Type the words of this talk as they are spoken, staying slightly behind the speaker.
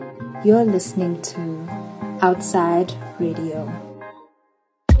You're listening to Outside Radio.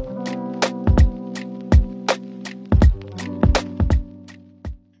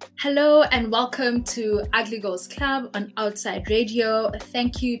 Hello and welcome to Ugly Girls Club on Outside Radio.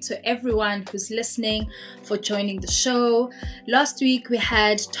 Thank you to everyone who's listening for joining the show. Last week we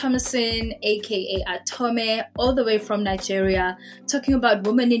had Thomasin, aka Atome, all the way from Nigeria, talking about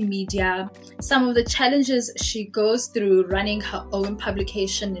women in media, some of the challenges she goes through running her own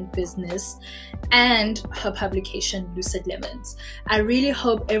publication and business, and her publication Lucid Lemons. I really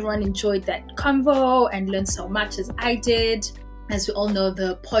hope everyone enjoyed that convo and learned so much as I did. As we all know,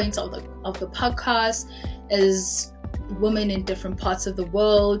 the point of the podcast is women in different parts of the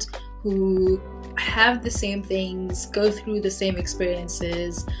world who have the same things, go through the same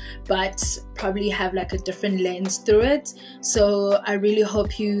experiences, but probably have like a different lens through it. So I really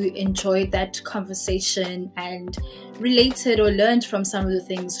hope you enjoyed that conversation and related or learned from some of the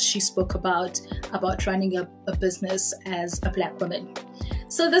things she spoke about running a business as a Black woman.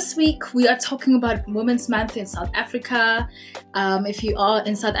 So this week we are talking about Women's Month in South Africa. If you are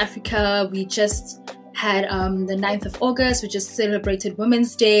in South Africa, we just had the 9th of August, we just celebrated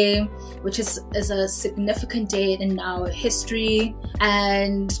Women's Day, which is a significant day in our history.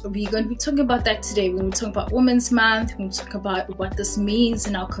 And we're going to be talking about that today. We're going to be talking about Women's Month. We're going to talk about what this means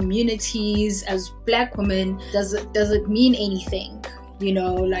in our communities as Black women. Does it mean anything? You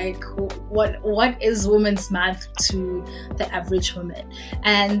know, like what is Women's Month to the average woman?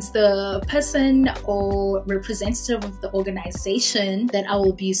 And the person or representative of the organization that I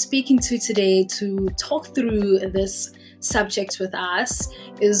will be speaking to today to talk through this subject with us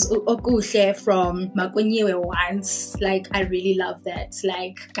is Okuhle from Makunyiwe Once. Like, I really love that.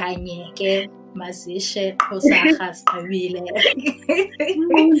 Like, kanye ke mazishe osahas pabile.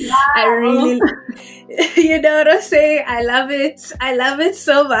 I really, you know what I'm saying? I love it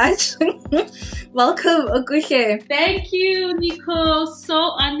so much. Welcome, Okuhle. Thank you, Nikho. So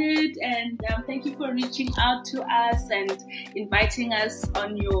honored, and thank you for reaching out to us and inviting us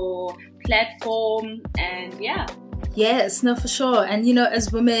on your platform. And yeah. Yes, no, for sure. And you know,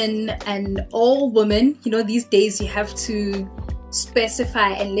 as women and all women, you know, these days you have to specify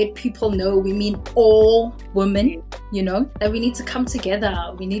and let people know we mean all women, you know, that we need to come together,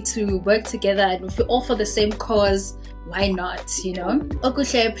 we need to work together, and if we're all for the same cause, why not, you know?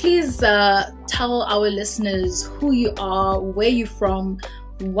 Okuhle, please tell our listeners who you are, where you're from,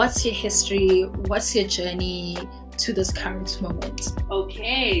 what's your history, what's your journey to this current moment.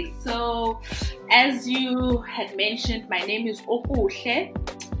 Okay, so as you had mentioned, my name is Okuhle.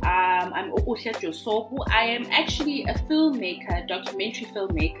 I'm Okuhle Josohu. I am actually a filmmaker, documentary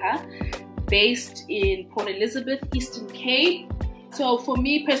filmmaker, based in Port Elizabeth, Eastern Cape. So for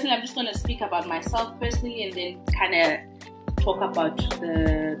me personally, I'm just going to speak about myself personally and then kind of talk about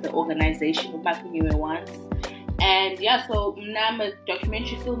the organization of Makunyiwe Once. And yeah, so now I'm a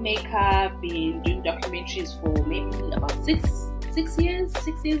documentary filmmaker, been doing documentaries for maybe about six years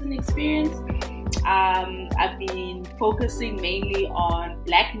in experience. I've been focusing mainly on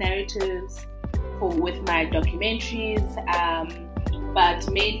Black narratives with my documentaries,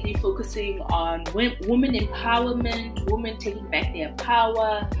 but mainly focusing on women empowerment, women taking back their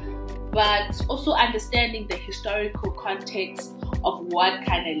power, but also understanding the historical context of what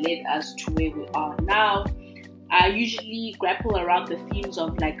kind of led us to where we are now. I usually grapple around the themes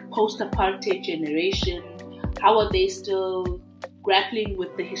of like post-apartheid generation. How are they still grappling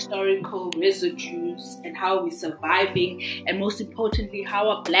with the historical residues and how we're surviving? And most importantly, how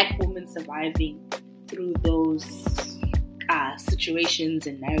are Black women surviving through those situations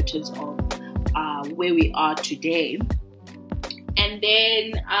and narratives of where we are today? And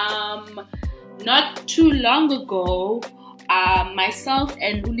then not too long ago, myself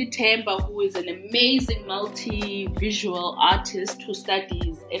and Uli Temba, who is an amazing multi-visual artist who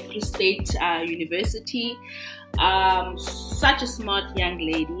studies at Free State University, such a smart young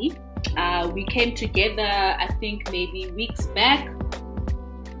lady, we came together, I think maybe weeks back,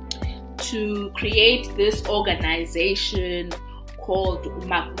 to create this organization called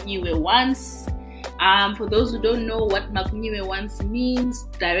Makunyiwe Once. For those who don't know what Makunyiwe Once means,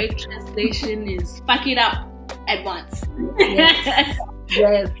 direct translation is fuck it up at once. Yes.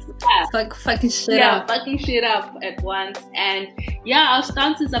 Yes. Fucking shit up. Yeah, fucking shit up at once. And yeah, our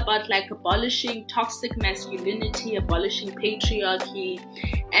stance is about like abolishing toxic masculinity, abolishing patriarchy,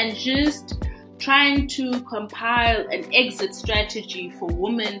 and just trying to compile an exit strategy for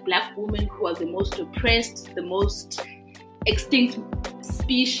women, Black women who are the most oppressed, the most extinct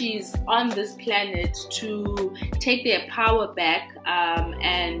species on this planet, to take their power back.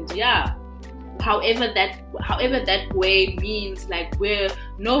 And yeah, however that way means, like, we're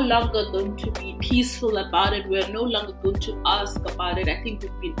no longer going to be peaceful about it. We're no longer going to ask about it. I think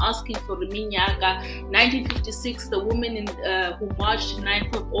we've been asking for Riminyaka. 1956, the women who marched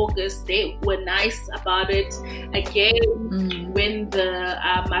 9th of August, they were nice about it. Again, when the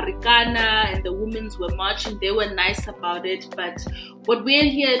Marikana and the women's were marching, they were nice about it. But what we're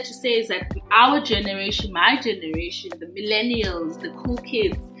here to say is that our generation, my generation, the millennials, the cool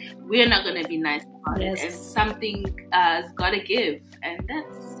kids, we're not going to be nice about it. And something has got to give. And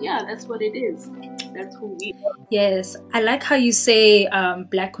that's what it is. That's who we are. Yes. I like how you say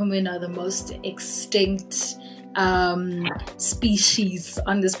Black women are the most extinct species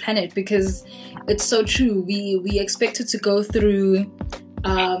on this planet, because it's so true. We expected to go through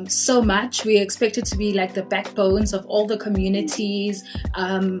so much. We expected to be like the backbones of all the communities,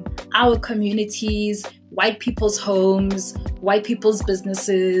 our communities, white people's homes, white people's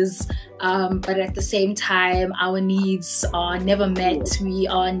businesses, but at the same time our needs are never met, we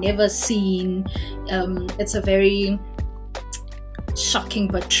are never seen. It's a very shocking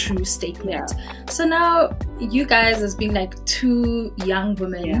but true statement. So now you guys, as being like two young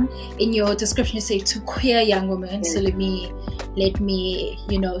women, in your description you say two queer young women, so let me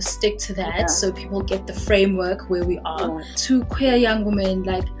stick to that so people get the framework where we are. Two queer young women,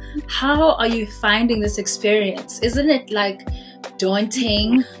 like, how are you finding this experience? Isn't it like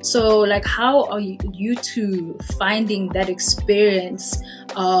daunting? So like, how are you two finding that experience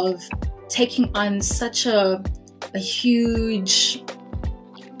of taking on such a huge,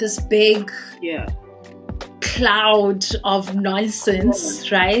 this big cloud of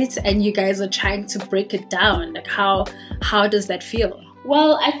nonsense, right? And you guys are trying to break it down. Like, how does that feel?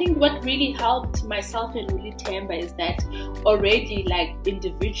 Well, I think what really helped myself and Uli Temba is that already, like,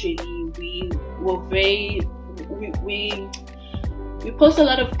 individually, we were very, we post a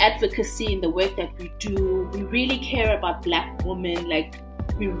lot of advocacy in the work that we do. We really care about Black women. Like,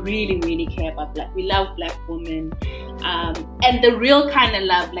 we really, really care about we love Black women. And the real kind of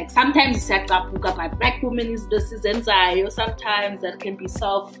love, like, sometimes it's like, my Black woman is this, is or sometimes that can be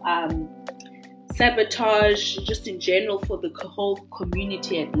sabotage just in general for the whole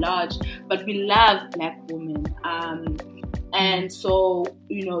community at large. But we love Black women. And so,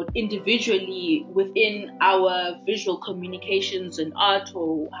 individually within our visual communications and art,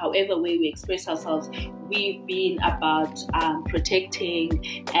 or however way we express ourselves, we've been about protecting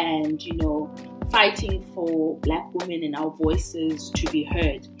and, fighting for Black women and our voices to be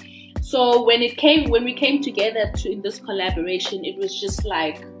heard. So when we came together in this collaboration, it was just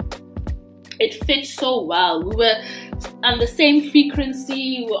like, it fit so well. We were on the same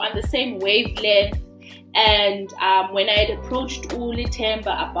frequency, we were on the same wavelength. And when I had approached Uli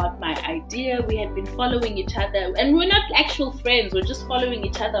Temba about my idea, we had been following each other, and we're not actual friends, we're just following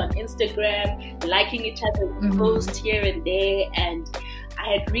each other on Instagram, liking each other's posts here and there. And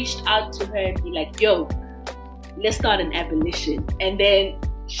I had reached out to her and be like, yo, let's start an abolition. And then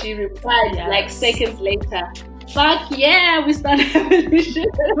she replied like seconds later, fuck yeah, we start an abolition.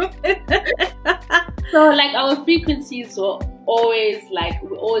 So like, our frequencies were always like,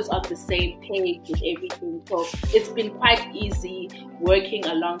 we're always on the same page with everything. So it's been quite easy working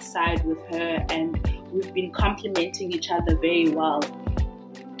alongside with her, and we've been complementing each other very well.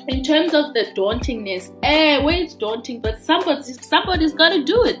 In terms of the dauntingness, well, it's daunting, but somebody's got to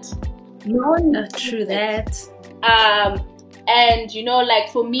do it. No, true that. And like,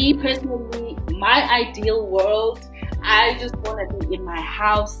 for me personally, my ideal world, I just want to be in my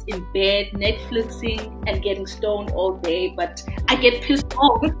house, in bed, Netflixing and getting stoned all day. But I get pissed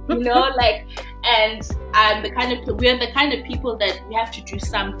off, like, and we're the kind of people that we have to do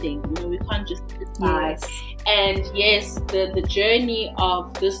something. We can't just sit by. And yes, the journey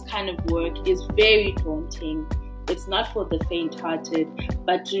of this kind of work is very daunting. It's not for the faint-hearted,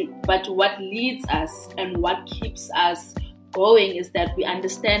 but what leads us and what keeps us going is that we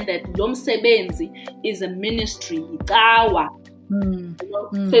understand that lo msebenzi is a ministry. So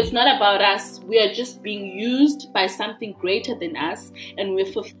it's not about us. We are just being used by something greater than us, and we're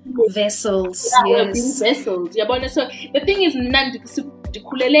vessels. We're being vessels. So the thing is,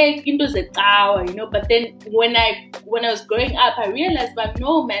 but then when I was growing up, I realized that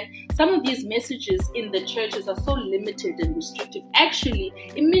no, man, some of these messages in the churches are so limited and restrictive. Actually,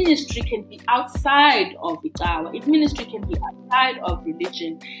 a ministry can be outside of Itawa. A ministry can be outside of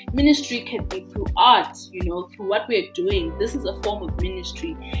religion. Ministry can be through art, through what we're doing. This is a form of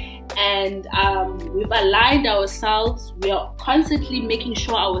ministry. And we've aligned ourselves. We are constantly making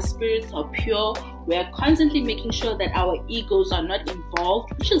sure our spirits are pure. We are constantly making sure that our egos are not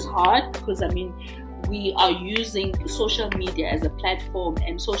involved, which is hard because, we are using social media as a platform,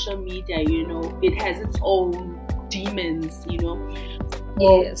 and social media, it has its own demons,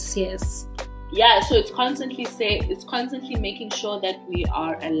 Yes. Yeah, so it's constantly making sure that we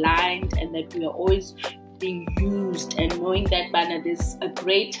are aligned and that we are always being used, and knowing that there's a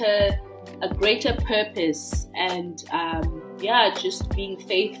greater purpose, and just being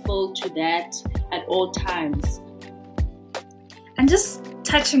faithful to that at all times. And just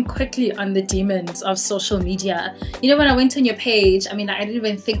touching quickly on the demons of social media, when I went on your page, I didn't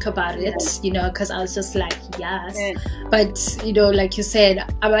even think about it, because I was just like, yes. But, like you said,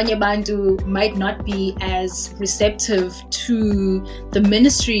 Abanye Bantu might not be as receptive to the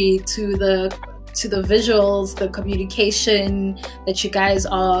ministry, to the visuals, the communication that you guys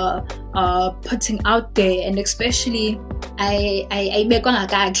are putting out there, and especially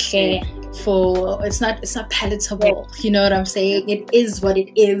it's not palatable. You know what I'm saying? It is what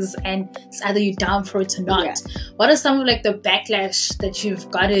it is, and it's either you're down for it or not. Yeah. What are some of the backlash that you've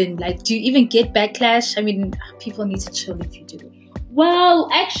gotten? Do you even get backlash? People need to chill if you do. Well,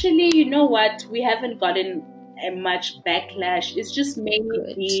 actually, you know what? We haven't gotten much backlash. It's just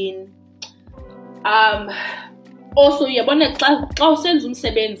mainly been also yabona xa usenza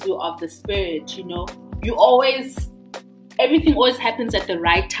umsebenzi of the spirit, everything always happens at the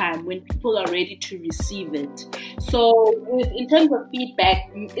right time when people are ready to receive it. So in terms of feedback,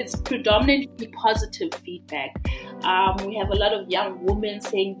 it's predominantly positive feedback. We have a lot of young women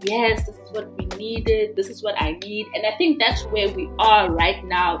saying, yes, this is what we needed, this is what I need. And I think that's where we are right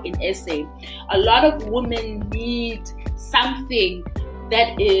now in SA. A lot of women need something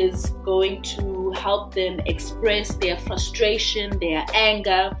that is going to help them express their frustration, their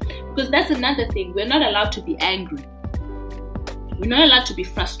anger. Because that's another thing. We're not allowed to be angry. We're not allowed to be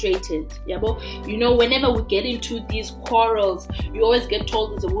frustrated. Whenever we get into these quarrels, you always get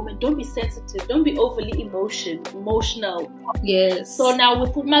told as a woman, don't be sensitive, don't be overly emotional. Yes. So now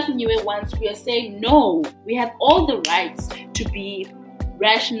with Makunyiwe Once, we are saying, no, we have all the rights to be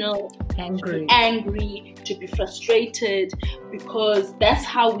rational, angry, to be frustrated, because that's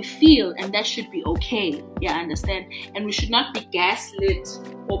how we feel, and that should be okay. Yeah, understand? And we should not be gaslit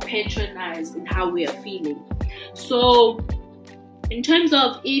or patronized in how we are feeling. So in terms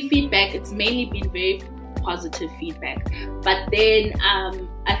of feedback, it's mainly been very positive feedback. But then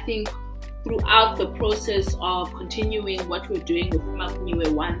I think throughout the process of continuing what we're doing with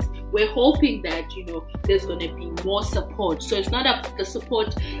Makunyiwe Once, we're hoping that there's going to be more support. So it's not a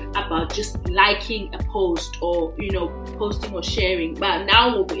support about just liking a post or posting or sharing, but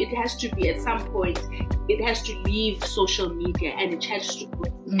now it has to be, at some point, it has to leave social media, and it has to be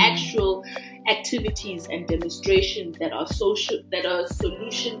actual activities and demonstrations that are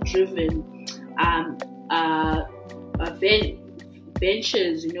solution driven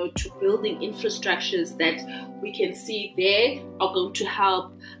ventures, to building infrastructures that we can see there are going to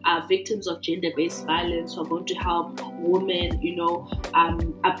help victims of gender-based violence, are going to help women,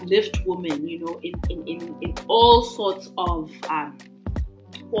 uplift women, in all sorts of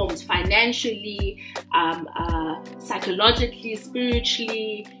forms, financially, psychologically,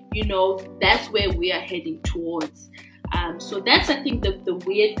 spiritually. That's where we are heading towards. So that's, I think, the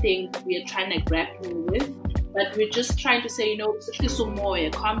weird thing we are trying to grapple with. But we're just trying to say,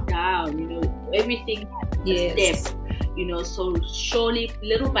 calm down, everything has a step, so surely,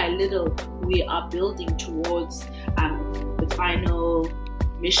 little by little, we are building towards the final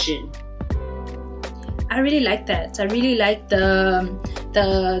mission. I really like that. I really like the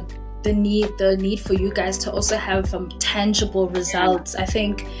need for you guys to also have tangible results. I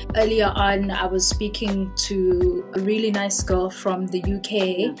think earlier on I was speaking to a really nice girl from the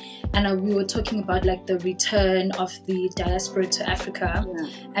UK, and we were talking about the return of the diaspora to Africa,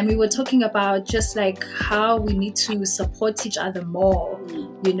 and we were talking about just how we need to support each other more,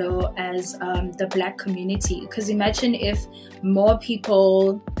 as the Black community. Because imagine if more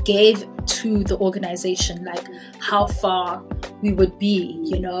people gave to the organization, how far we would be,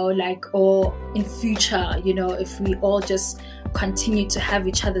 or in future, if we all just continue to have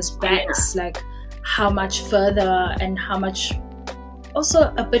each other's backs, how much further and how much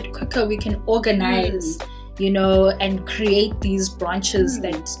also a bit quicker we can organize, and create these branches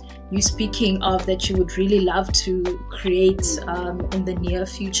that you're speaking of, that you would really love to create in the near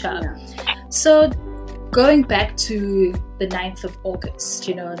future. So going back to the 9th of August,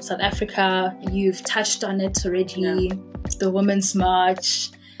 in South Africa, you've touched on it already, the Women's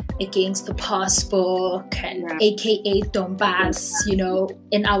March against the passport, aka Donbass,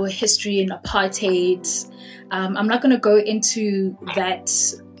 in our history in apartheid. I'm not going to go into that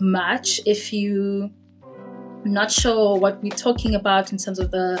much. If you not sure what we're talking about in terms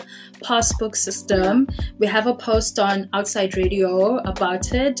of the passbook system, we have a post on Outside Radio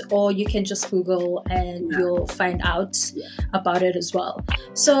about it, or you can just Google and you'll find out about it as well.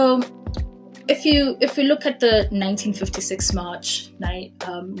 So if we look at the 1956 March, 9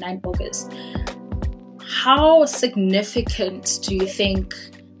 August, how significant do you think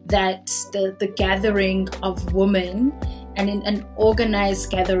that the gathering of women, and in an organized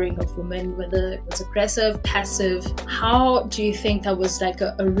gathering of women, whether it was aggressive, passive, how do you think that was like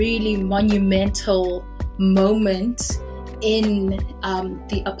a really monumental moment in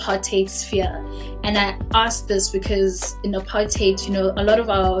the apartheid sphere? And I ask this because in apartheid, you know, a lot of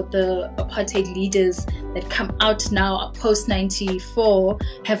the apartheid leaders that come out now post 94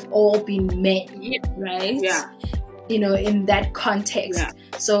 have all been men, right? Yeah. You know, in that context. Yeah.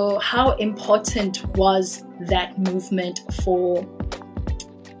 So how important was that movement for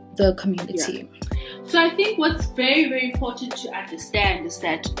the community? Yeah. So I think what's very, very important to understand is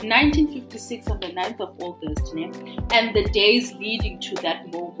that 1956 on the 9th of August, and the days leading to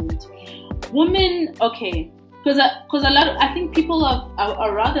that moment, women, because I think people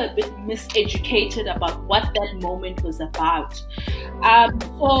are rather a bit miseducated about what that moment was about.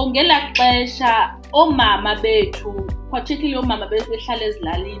 So ngelaa xesha oomama bethu, particularly oomama behlala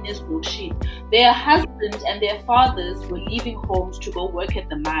ezilalini ezilokishini, their husbands and their fathers were leaving homes to go work at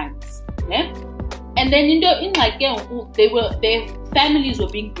the mines. And then their families were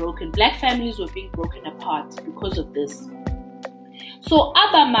being broken. Black families were being broken apart because of this. So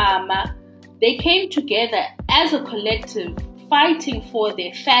Abba Mama, they came together as a collective, fighting for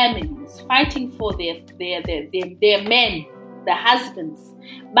their families, fighting for their men, the husbands.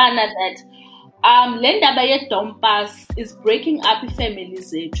 Bana that lendaba yedompas is breaking up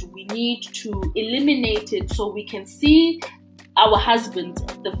families. We need to eliminate it so we can see our husbands,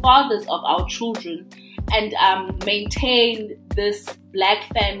 the fathers of our children, and maintain this black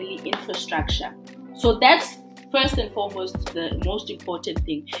family infrastructure. So that's first and foremost the most important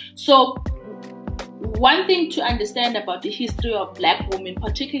thing. So one thing to understand about the history of black women,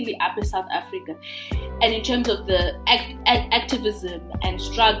 particularly up in South Africa, and in terms of the activism and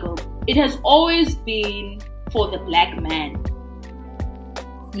struggle, it has always been for the black man.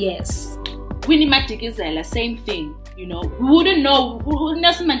 Yes. Winnie Madikizela, same thing. You know, we wouldn't know,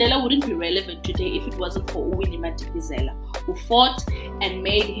 Nelson Mandela wouldn't be relevant today if it wasn't for Winnie Madikizela, who fought and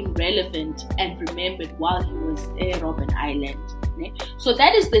made him relevant and remembered while he was at Robben Island. So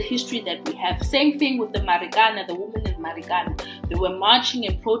that is the history that we have. Same thing with the Marikana, the women in Marikana. They were marching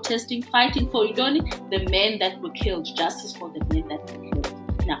and protesting, fighting for the men that were killed, justice for the men that were killed.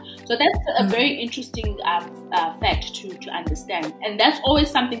 Now, so that's a very interesting fact to understand. And that's always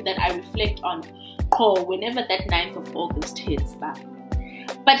something that I reflect on whenever that 9th of August hits.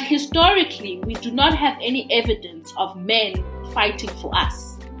 But historically, we do not have any evidence of men fighting for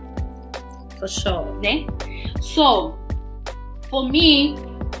us. For sure. Okay? So, for me,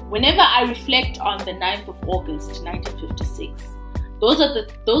 whenever I reflect on the 9th of August 1956, those are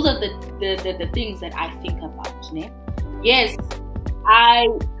the things that I think about. Ne? Yes, I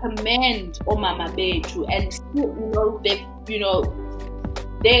commend Omama Betu, and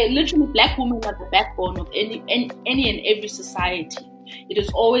they're literally, black women are the backbone of any and every society. It is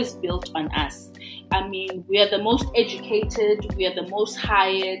always built on us. I mean, we are the most educated, we are the most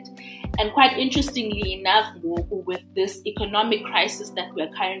hired, and quite interestingly enough, with this economic crisis that we are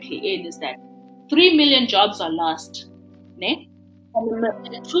currently in, is that 3 million jobs are lost. Ne?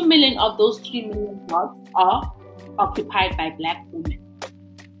 And 2 million of those 3 million jobs are occupied by black women.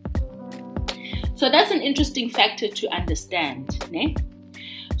 So that's an interesting factor to understand. Ne?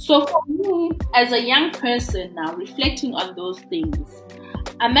 So for me, as a young person now, reflecting on those things,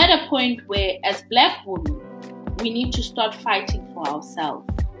 I'm at a point where, as black women, we need to start fighting for ourselves.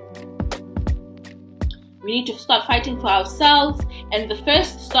 We need to start fighting for ourselves, and the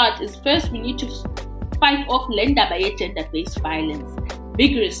first start is we need to fight off gender-based violence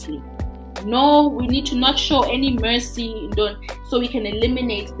vigorously. No, we need to not show any mercy so we can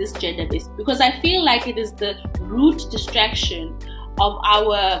eliminate this gender-based, because I feel like it is the root distraction of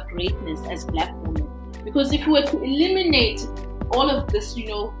our greatness as black women. Because if we were to eliminate all of this,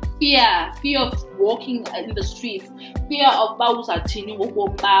 fear of walking in the streets, fear of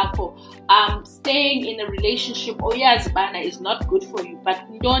staying in a relationship, is not good for you, but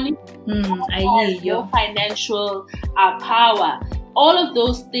your financial power, all of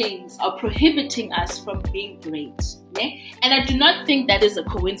those things are prohibiting us from being great. And I do not think that is a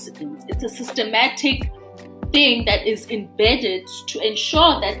coincidence. It's a systematic thing that is embedded to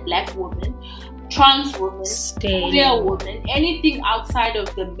ensure that black women trans women, Stay. queer women, anything outside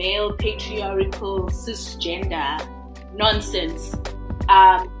of the male patriarchal cisgender nonsense,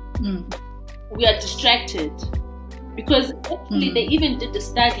 we are distracted. Because actually they even did the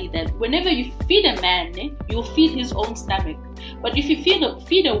study that whenever you feed a man, you'll feed his own stomach. But if you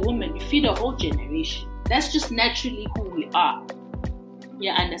feed a woman, you feed a whole generation. That's just naturally who we are.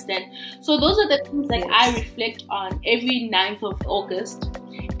 You understand? So those are the things that I reflect on every 9th of August.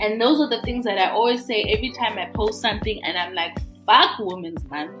 And those are the things that I always say every time I post something and I'm like, fuck Women's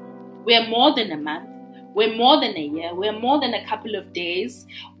Month. We're more than a month. We're more than a year. We're more than a couple of days.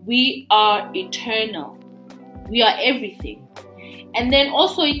 We are eternal. We are everything. And then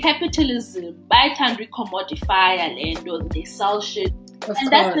also in capitalism, by time we commodify and they sell shit.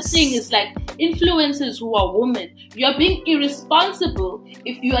 That's the thing, is like influencers who are women, you're being irresponsible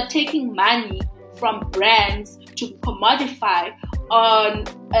if you are taking money from brands to commodify on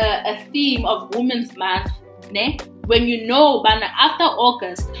a theme of Women's Month, ne? When you know, but after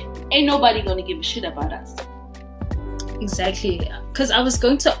August, ain't nobody gonna give a shit about us. Exactly, because I was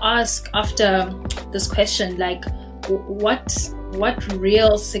going to ask after this question, like, what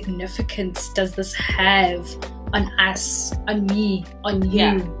real significance does this have on us, on me, on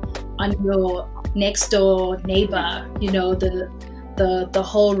you, on your next door neighbor? You know, the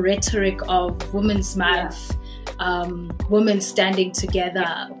whole rhetoric of Women's Month, women standing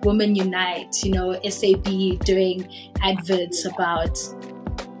together, women unite. You know, SAB doing adverts about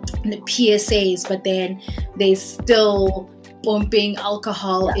the PSAs, but then they still pumping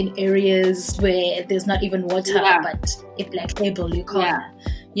alcohol in areas where there's not even water, but a black label you can't.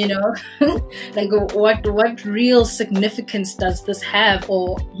 You know, like what real significance does this have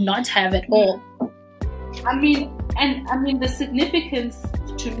or not have at all? I mean, the significance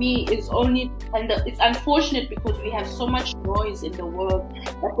to me is only, and it's unfortunate because we have so much noise in the world,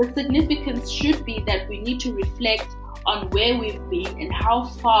 but the significance should be that we need to reflect on where we've been and how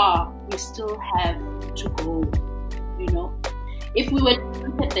far we still have to go. You know, if we were to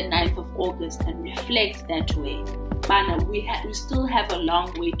look at the 9th of August and reflect that way, we still have a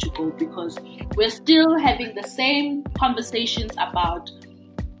long way to go, because we're still having the same conversations about,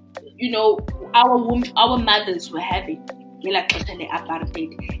 you know, our mothers were having.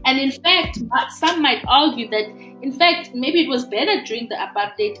 And in fact, some might argue that, in fact, maybe it was better during the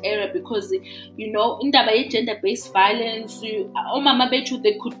apartheid era, because, you know, in the gender-based violence, they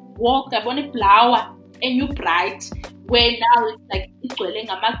could walk, they want to flower, and you bright, where now it's like they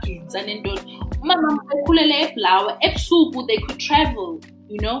could travel,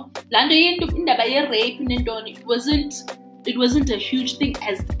 you know. It wasn't a huge thing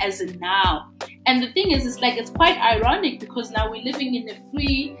as in now. And the thing is, it's like, it's quite ironic, because now we're living in a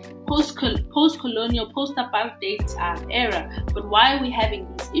free post-colonial, post-apartheid era. But why are we having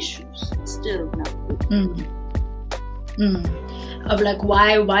these issues still now? Of like,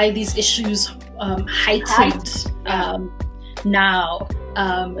 why these issues heightened now?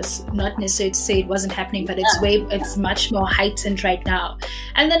 It's not necessarily to say it wasn't happening, but it's much more heightened right now.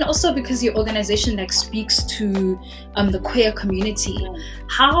 And then also because your organization like speaks to the queer community.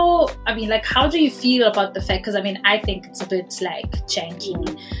 How do you feel about the fact, because I think it's a bit like janky,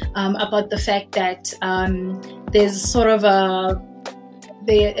 about the fact that there's sort of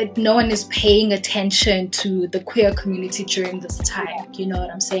no one is paying attention to the queer community during this time, you know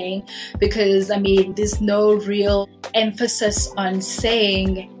what I'm saying? Because there's no real emphasis on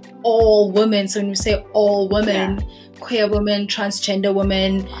saying all women. So when you say all women, queer women, transgender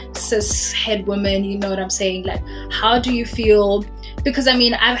women, cis-het women, you know what I'm saying? Like, how do you feel? Because I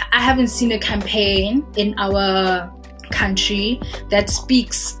haven't seen a campaign in our country that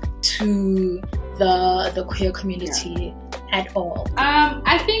speaks to the queer community at all.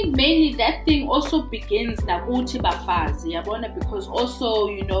 I think mainly that thing also begins nakuthi bafazi, yabona, because also,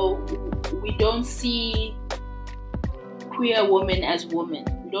 you know, we don't see queer women as women.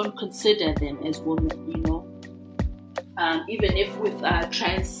 We don't consider them as women, you know. Even if with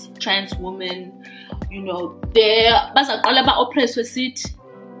trans women, you know, they're oppressed with it,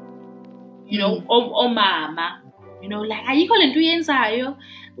 you know, mama, you know, like, ayikho lento uyenzayo,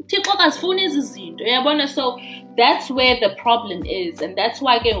 uThixo akazifuni izinto, yabona. So that's where the problem is, and that's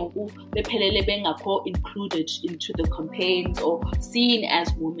why ke ngoku bephelele bengakho included into the campaigns or seen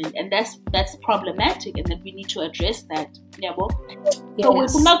as women, and that's problematic, and that we need to address that. Yabo. Yes. So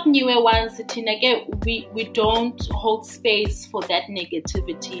with Makunyiwe Once, we don't hold space for that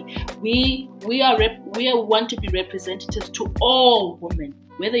negativity. We want to be representatives to all women,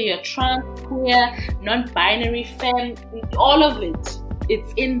 whether you're trans, queer, non-binary, femme, all of it.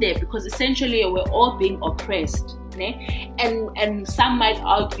 It's in there, because essentially we're all being oppressed. Ne? And some might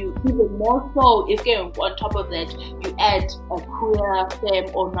argue even more so if on top of that you add a queer, femme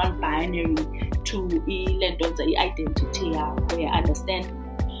or non-binary to the identity, you understand?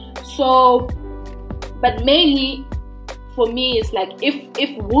 So, but mainly for me it's like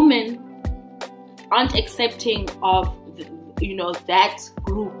if women aren't accepting of that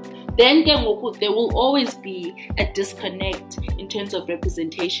group, then there will always be a disconnect in terms of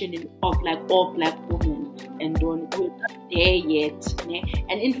representation of like all black women, and we're not there yet. Ne?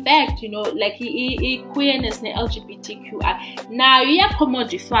 And in fact, like queerness and LGBTQ now you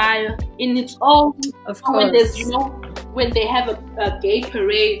commodify in its own. Of course. When there's when they have a gay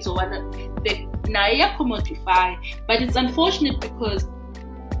parades or whatnot, now you commodify. But it's unfortunate because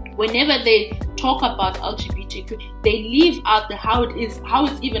whenever they talk about LGBTQ, they leave out how it's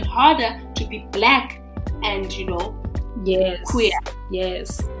even harder to be black and yes, queer.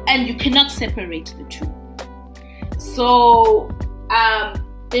 Yes, and you cannot separate the two. So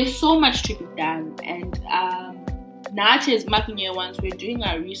there's so much to be done, and now as Makunyiwe Once, we're doing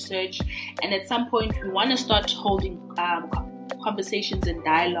our research, and at some point we want to start holding conversations and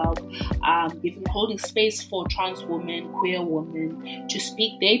dialogue, even holding space for trans women, queer women to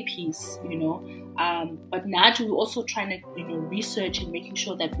speak their piece, but now we're also trying to research and making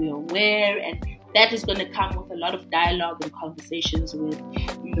sure that we're aware, and that is going to come with a lot of dialogue and conversations with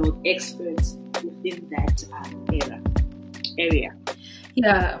experts within that area.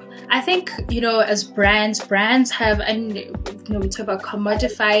 Yeah, I think as brands have, and we talk about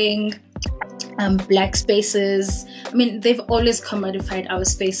commodifying black spaces. I mean, they've always commodified our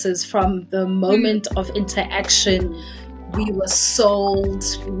spaces from the moment of interaction. We were sold,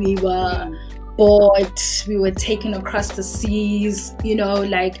 we were bought, we were taken across the seas,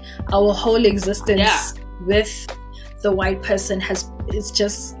 like our whole existence with the white person is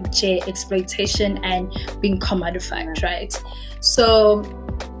just exploitation and being commodified, right? So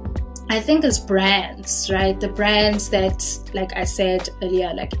I think as brands, right, the brands that, like I said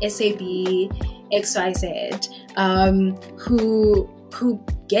earlier, like SAB, XYZ, who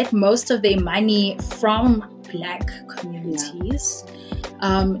get most of their money from black communities,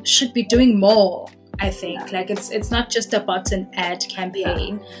 should be doing more. I think like it's not just about an ad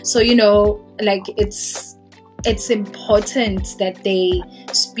campaign. So like it's important that they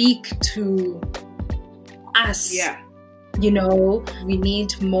speak to us. We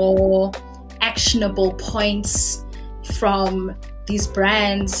need more actionable points from these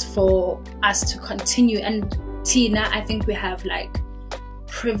brands for us to continue. And Tina, I think we have like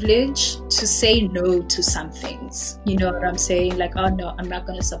privilege to say no to some things. You know what I'm saying? Like, oh no, I'm not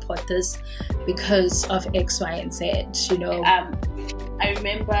going to support this because of X, Y, and Z. I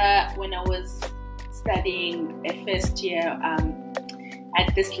remember when I was studying a first year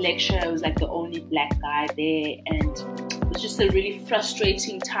at this lecture, I was like the only black guy there, and it was just a really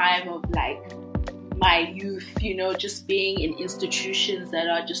frustrating time of like my youth, just being in institutions that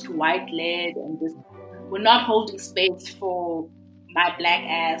are just white-led and just we're not holding space for my black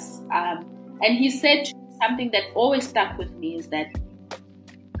ass. And he said something that always stuck with me is that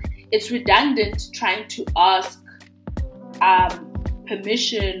it's redundant trying to ask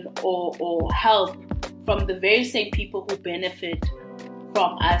permission or help from the very same people who benefit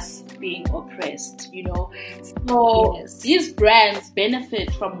from us being oppressed, So these brands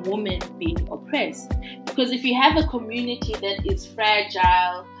benefit from women being oppressed. Because if you have a community that is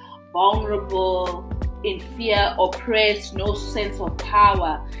fragile, vulnerable, in fear, oppressed, no sense of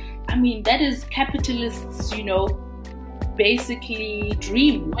power, I mean, that is capitalists, basically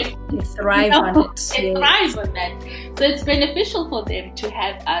dream. They thrive on it. They thrive on that. So it's beneficial for them to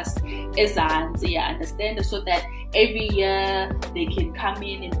have us as Zanzi, understand? So that every year they can come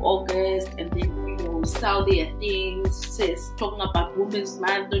in August and then, sell their things, talking about Women's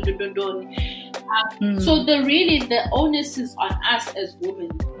Month, So the onus is on us as women,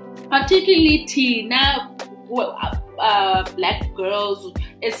 particularly Tina, black girls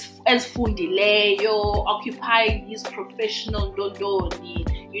as fundileyo, occupying these professional dodoni.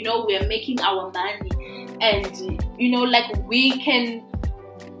 We are making our money, and like we can,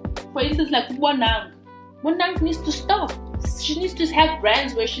 for instance, like Monang needs to stop. She needs to have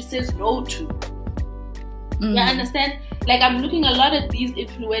brands where she says no to. You understand? Like I'm looking a lot at these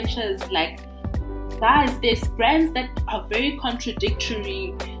influencers, like guys, there's brands that are very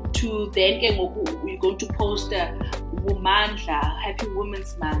contradictory to then we're going to post a Womandla, Happy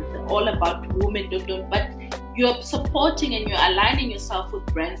Women's Month, all about women, but you're supporting and you're aligning yourself with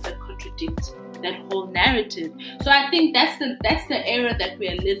brands that contradict that whole narrative. So I think that's the era that we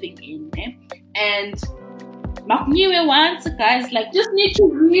are living in, and Makunyiwe Once, guys, like, just need to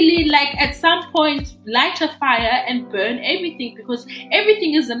really, like, at some point, light a fire and burn everything, because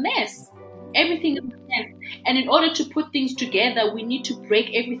everything is a mess. Everything is a mess. And in order to put things together, we need to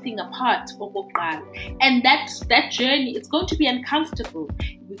break everything apart. And that journey, it's going to be uncomfortable.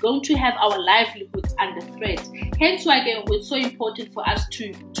 We're going to have our livelihoods under threat. Hence why, again, it's so important for us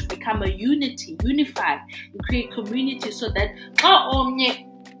to become unified, and create community, so that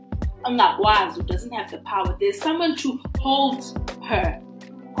who doesn't have the power, there's someone to hold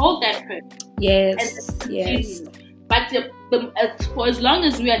that her. Yes, yes. But for as long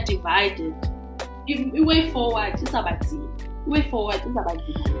as we are divided, we way forward is about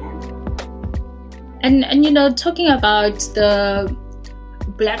And you know, talking about the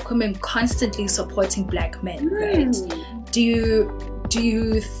black women constantly supporting black men, right? Do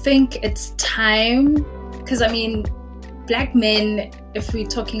you think it's time? Because I mean, black men, if we're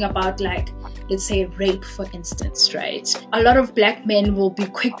talking about, like, let's say rape, for instance, right? A lot of black men will be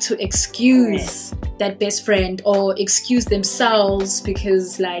quick to excuse that best friend, or excuse themselves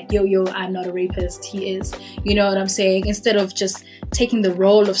because, like, yo, I'm not a rapist, he is. You know what I'm saying? Instead of just taking the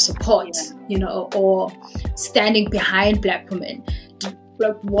role of support, you know, or standing behind black women.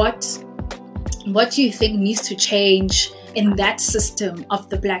 Like, what do you think needs to change in that system of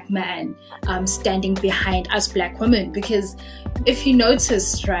the black man standing behind us black women? Because if you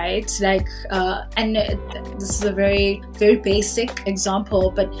notice, right, like, and this is a very, very basic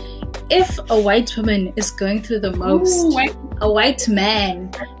example, but if a white woman is going through the most, a white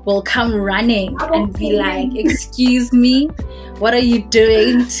man will come running and be like, excuse me, what are you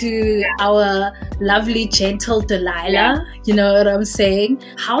doing to our lovely, gentle Delilah? You know what I'm saying?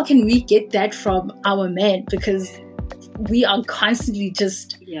 How can we get that from our men? Because we are constantly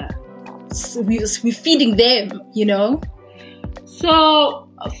just, we're feeding them, you know? So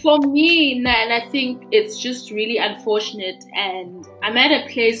for me, and I think it's just really unfortunate, and I'm at a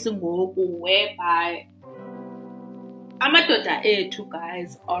place in Ngoku whereby amadoda ethu,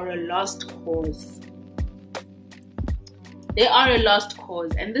 guys, are a lost cause. They are a lost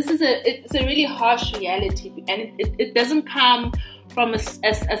cause, and this is it's a really harsh reality, and it doesn't come from a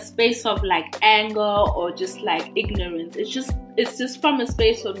space of, like, anger or just, like, ignorance. It's just from a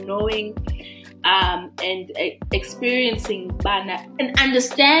space of knowing and experiencing and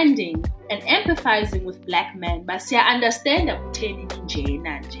understanding and empathizing with black men. But see, I understand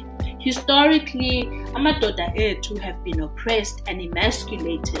that historically, amadoda ethu have been oppressed and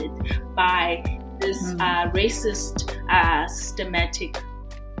emasculated by this racist, systematic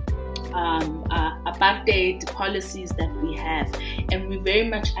apartheid policies that we have, and we very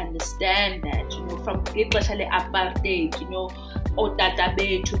much understand that, you know, from apartheid, you know, otata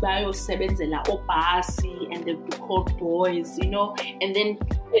bethu bayosebenzela obhasi and they be called boys, you know, and then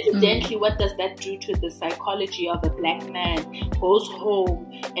evidently what does that do to the psychology of a black man? Goes home,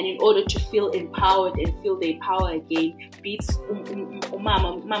 and in order to feel empowered and feel their power again, beats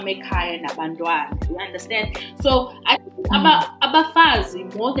umama ekhaya nabantwana. You understand? So I think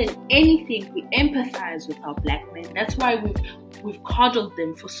abafazi, more than anything, we empathize with our black men. That's why we've coddled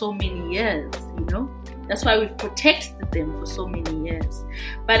them for so many years, you know. That's why we've protected them for so many years.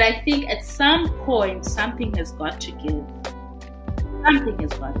 But I think at some point, something has got to give. Something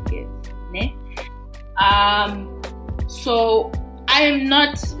has got to give. Ne? So I am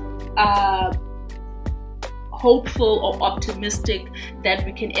not hopeful or optimistic that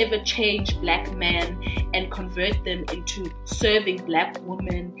we can ever change black men and convert them into serving black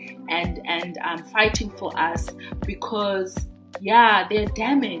women and fighting for us, because they're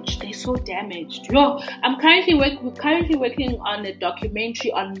damaged. They're so damaged. We're currently working on a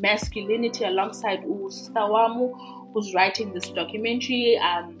documentary on masculinity alongside Sister Wamu, who's writing this documentary.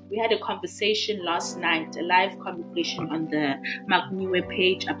 We had a conversation last night, a live conversation on the Makunyiwe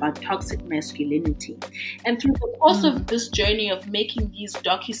page about toxic masculinity. And through the course of this journey of making these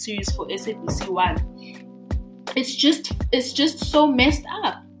docuseries for SABC1, it's just so messed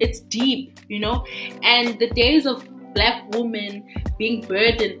up. It's deep, you know, and the days of black women being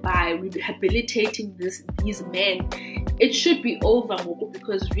burdened by rehabilitating these men, it should be over,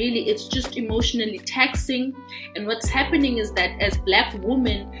 because really it's just emotionally taxing. And what's happening is that as black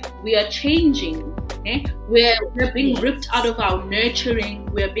women, we are changing. We're being ripped out of our nurturing,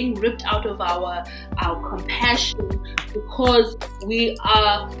 we're being ripped out of our compassion, because we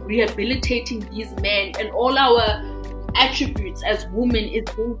are rehabilitating these men, and all our attributes as women is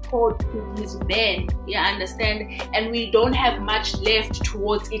being poured to these men, understand? And we don't have much left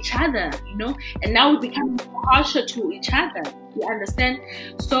towards each other, you know, and now we become harsher to each other, you understand?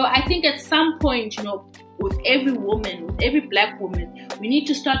 So I think at some point, you know, with every woman, with every black woman, we need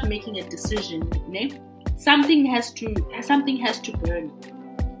to start making a decision, something has to burn.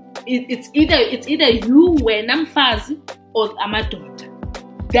 It's either you when I'm fuzzy or I'm a daughter.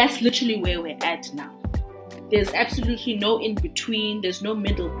 That's literally where we're at now. There's absolutely no in between. There's no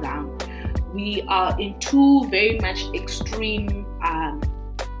middle ground. We are in two very much extreme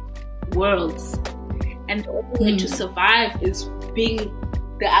worlds, and the only way to survive is being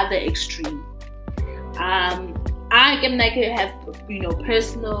the other extreme. I can have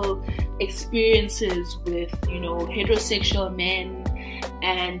personal experiences with heterosexual men,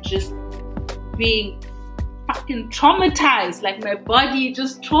 and just being fucking traumatized, like my body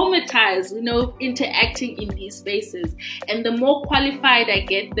just traumatized, interacting in these spaces. And the more qualified I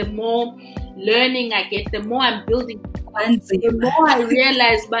get, the more learning I get, the more I'm building, the more I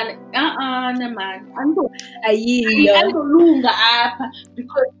realize, man,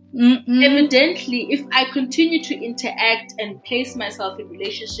 because evidently, if I continue to interact and place myself in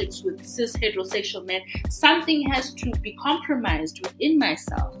relationships with cis heterosexual men, something has to be compromised within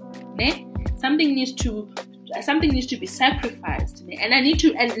myself. Something needs to be sacrificed,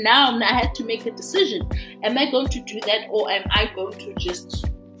 and now I had to make a decision. Am I going to do that, or am I going to just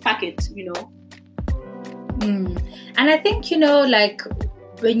fuck it, And I think, like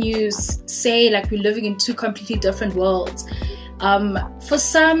when you say like we're living in two completely different worlds, for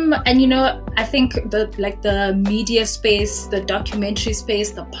some, and I think the media space, the documentary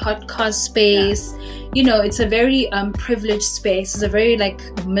space, the podcast space, it's a very privileged space. It's a very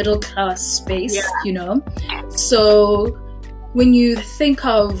middle class space, So when you think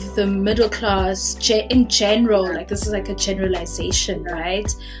of the middle class in general, this is a generalization,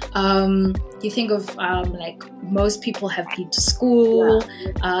 right? You think of most people have been to school.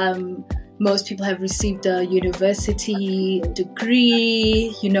 Most people have received a university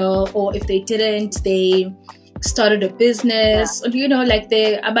degree, or if they didn't, they started a business, or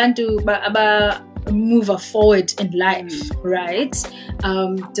they abantu move forward in life, right?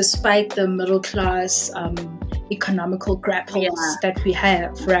 Despite the middle class economical grapples that we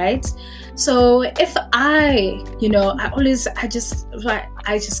have, right? So if I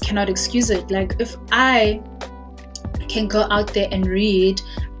just cannot excuse it. Like if I can go out there and read,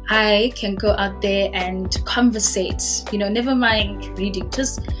 I can go out there and conversate, never mind reading,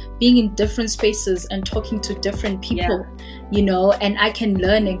 just being in different spaces and talking to different people, and I can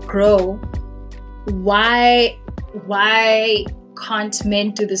learn and grow. Why can't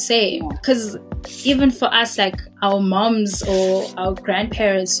men do the same? Because even for us, our moms or our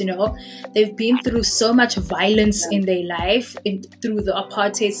grandparents, they've been through so much violence in their life, through the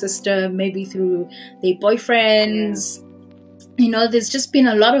apartheid system, maybe through their boyfriends. There's just been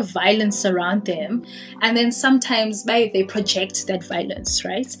a lot of violence around them, and then sometimes they project that violence,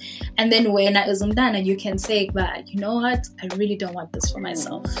 right? And then when I was umdana, you can say, but you know what, I really don't want this for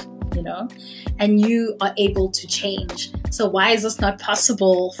myself, and you are able to change. So why is this not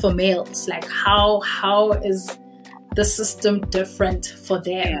possible for males? How is the system different for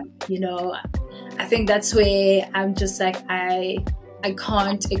them? I think that's where I'm just I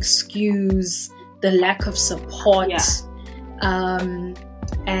can't excuse the lack of support.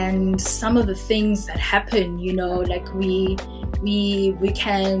 And some of the things that happen, we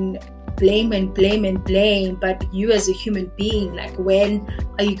can blame, but you as a human being, when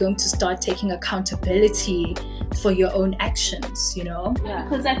are you going to start taking accountability for your own actions,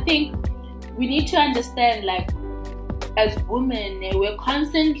 Because I think we need to understand, as women, we're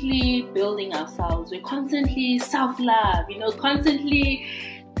constantly building ourselves, we're constantly self-love, constantly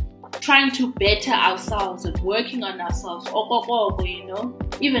trying to better ourselves and working on ourselves.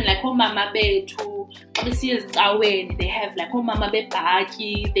 Even omama bethu, they have omama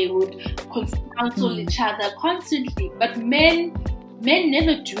bebhaki, they would counsel each other constantly. But men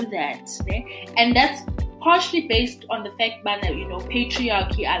never do that, and that's partially based on the fact that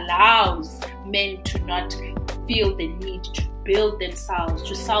patriarchy allows men to not feel the need to build themselves,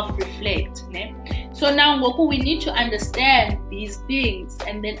 to self-reflect. So now we need to understand these things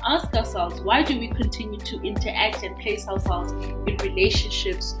and then ask ourselves, why do we continue to interact and place ourselves in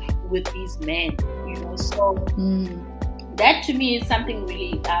relationships with these men? So that to me is something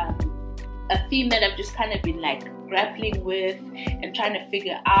really a theme that I've just kind of been grappling with and trying to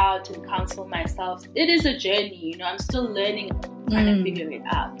figure out and counsel myself. It is a journey, I'm still learning, trying to figure it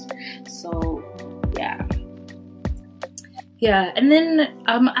out. So yeah, and then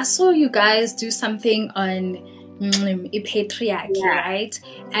I saw you guys do something on patriarchy, right?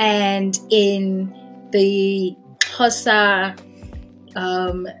 And in the Xhosa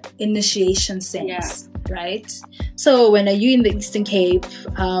initiation sense, right? So when are you in the Eastern Cape,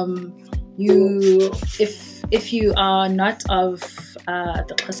 if you are not of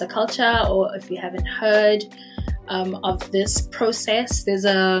the Xhosa culture, or if you haven't heard of this process, there's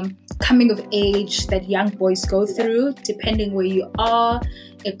a coming of age that young boys go through, depending where you are.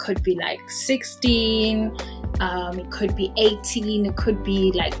 It could be like 16, it could be 18, it could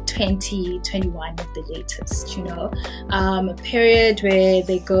be like 20, 21 at the latest, you know. A period where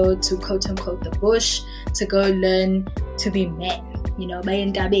they go to quote unquote the bush to go learn to be men, you know.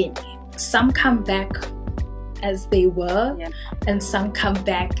 Some come back as they were, and some come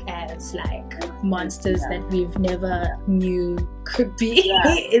back as like monsters that we've never knew could be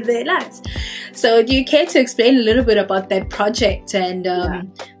in their lives. So do you care to explain a little bit about that project and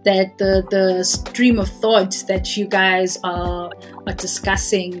that the stream of thought that you guys are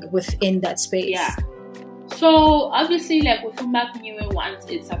discussing within that space? So obviously, like with Makunyiwe Once,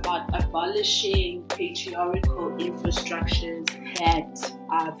 it's about abolishing patriarchal infrastructures that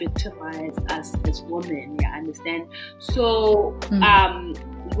victimize us as women. You understand? So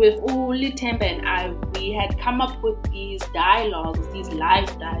with Uli Tembe and I, we had come up with these dialogues, these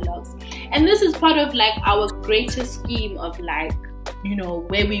live dialogues, and this is part of like our greater scheme of like, you know,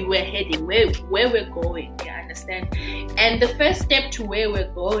 where we were heading, where we're going. You understand? And the first step to where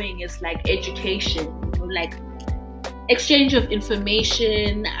we're going is like education, you know, like exchange of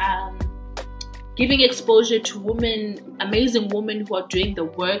information, giving exposure to women, amazing women who are doing the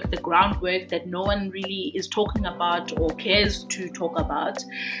work, the groundwork that no one really is talking about or cares to talk about,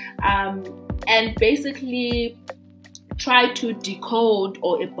 and basically try to decode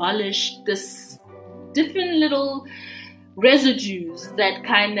or abolish this different little residues that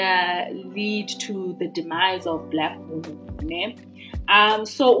kind of lead to the demise of Black women.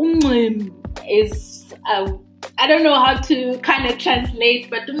 So is I don't know how to kind of translate,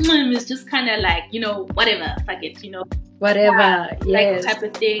 but is just kind of like, you know, whatever, fuck it, you know, whatever, like type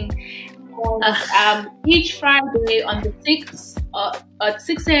of thing. Each Friday on the 6th at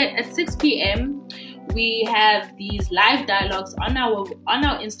 6 p.m. we have these live dialogues on our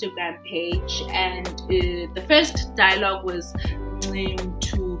Instagram page, and the first dialogue was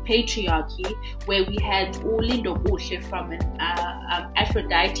to patriarchy, where we had Okuhle from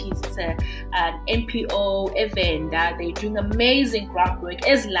Aphrodite's, it's an NPO, a vendor. They're doing amazing groundwork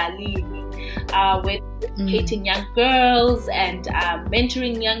as Lalini, where they're educating young girls and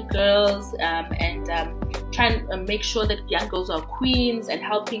mentoring young girls, and trying to make sure that young girls are queens, and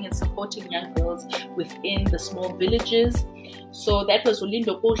helping and supporting young girls within the small villages. So that was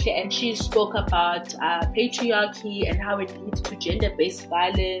Okuhle, and she spoke about patriarchy and how it leads to gender-based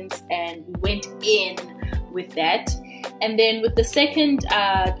violence, and we went in with that. And then with the second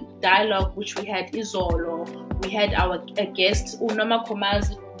dialogue, which we had Izolo, we had our guest Makunyiwe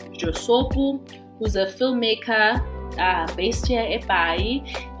Once, who's a filmmaker based here at Bai,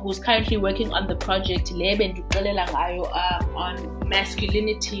 who's currently working on the project on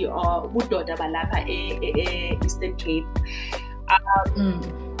masculinity or budoda balapha Eastern Cape.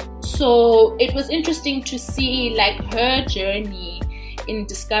 So it was interesting to see like her journey in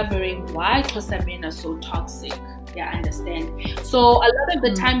discovering why Xhosa men are so toxic. Yeah, I understand. So a lot of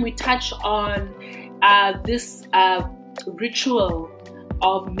the time we touch on this ritual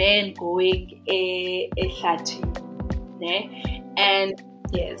of men going ehlati, and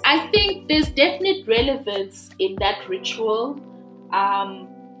yes, I think there's definite relevance in that ritual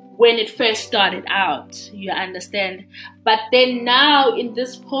when it first started out, you understand. But then now in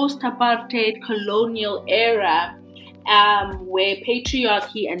this post-apartheid colonial era, where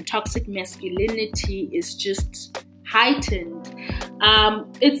patriarchy and toxic masculinity is just heightened,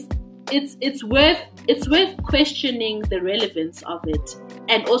 it's worth questioning the relevance of it,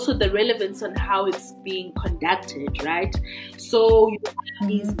 and also the relevance on how it's being conducted, right? So you have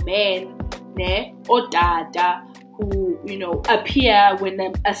these men, or dada, who, you know, appear when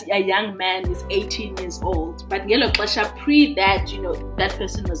a young man is 18 years old, but pre that, you know, that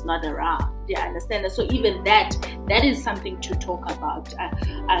person was not around. Yeah, understand that. So even that is something to talk about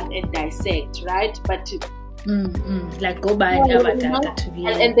and dissect, right? But to like go by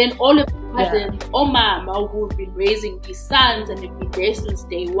and then all of a sudden, mama who've been raising these sons and have been there since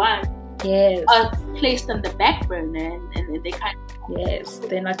day one, are placed on the back burner, and they kind of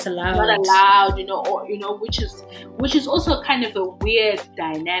they're not allowed, you know, or, you know, which is also kind of a weird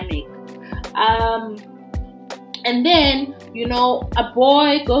dynamic. And then, you know, a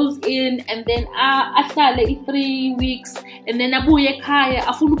boy goes in, and then ahlale 3 weeks, and then abuye ekhaya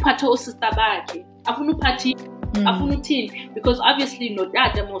afuna uphatha osista bakhe, afuna uphathi, afuna uthini, because obviously no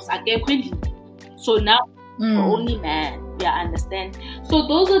dada mos akekho endlini. So now only man. Yeah, understand. So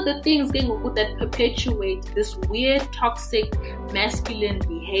those are the things that perpetuate this weird toxic masculine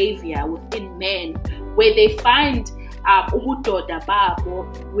behavior within men, where they find ubudoda babo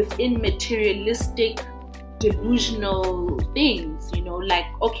within materialistic, delusional things, you know, like,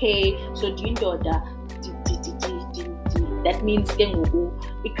 okay, so dindoda, that means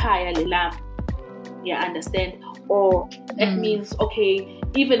ikaya lelam, yeah, understand? Or that means, okay,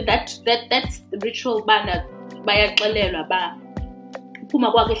 even that's the ritual bana bayaxelelwa ba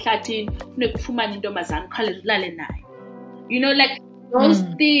phuma kwakhe ehlathini funeka ufumane intombazana ukhale ulale nayo, you know, like those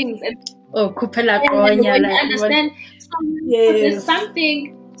things. And kuphela qonya, like, like, understand? So there's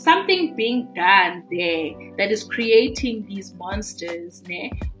something being done there that is creating these monsters,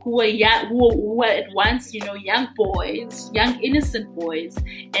 ne, who were at once, you know, young boys, young innocent boys,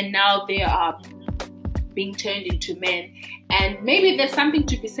 and now they are being turned into men. And maybe there's something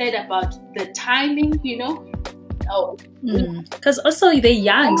to be said about the timing, you know. Because also they're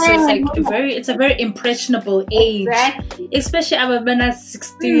young, so it's like it's a very impressionable age. Exactly. Especially Ababana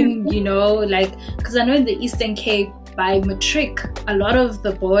 16, you know, like, because I know in the Eastern Cape, by matric, a lot of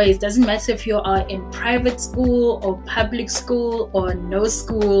the boys, doesn't matter if you are in private school or public school or no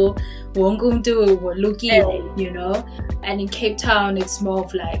school, you know. And in Cape Town, it's more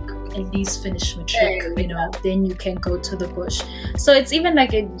of like, at least finish matric, you know, then you can go to the bush. So it's even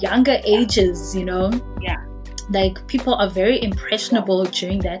like at younger ages, you know. Yeah. Like, people are very impressionable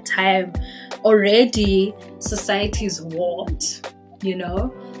during that time. Already, society is warped, you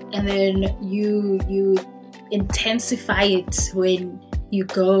know, and then you intensify it when you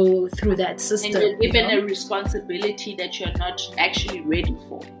go through that system. And you're given a responsibility that you're not actually ready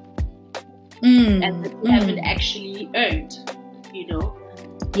for, and that you haven't actually earned, you know.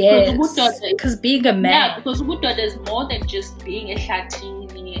 Yes, because being a man. Yeah, because ubudoda is more than just being a Shatini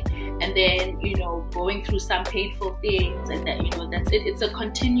and then, you know, going through some painful things, and that, you know, that's it. It's a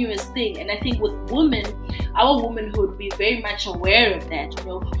continuous thing. And I think with women, our womanhood, we're very much aware of that. You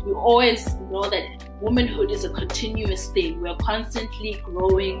know, we always know that womanhood is a continuous thing. We're constantly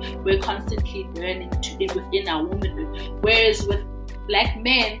growing, we're constantly learning within our womanhood. Whereas with black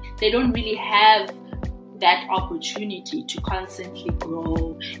men, they don't really have that opportunity to constantly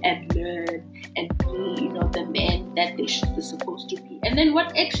grow and learn and be, you know, the men that they should be supposed to be. And then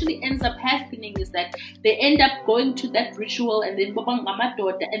what actually ends up happening is that they end up going to that ritual, and then and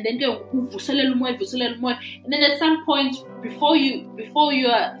then and then at some point before you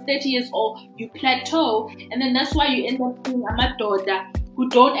are 30 years old, you plateau, and then that's why you end up seeing amadoda who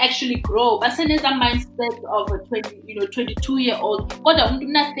don't actually grow. But then there's a mindset of a 22-year-old. I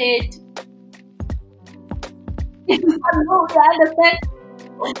understand.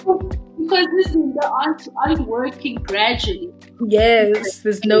 Because this is aren't working gradually. Yes,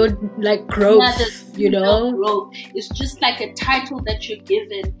 there's no like growth, you know. No growth. It's just like a title that you're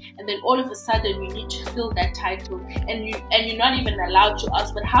given, and then all of a sudden you need to fill that title, and you're not even allowed to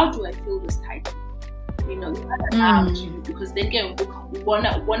ask, but how do I fill this title? You know, you're not allowed to, because then get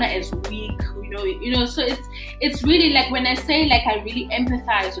wanna as weak, you know. So it's really like, when I say like I really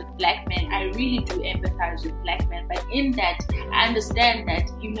empathize with black men, I really do empathize with black men. But in that, I understand that,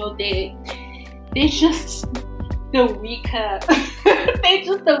 you know, they're just the weaker, they're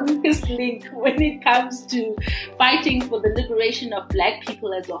just the weakest link when it comes to fighting for the liberation of black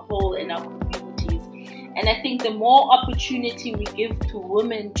people as a whole in our communities. And I think the more opportunity we give to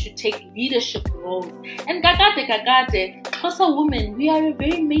women to take leadership roles, and kakade, Xhosa women, we are a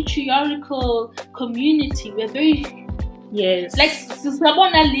very matriarchal community. We're very, like,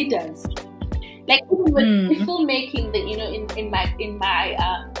 Sabona leaders. Like, even with filmmaking, that, you know, in my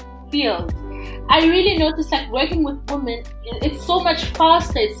field, I really noticed, like, working with women, it's so much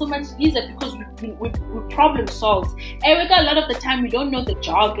faster, it's so much easier, because we problem solve. And a lot of the time we don't know the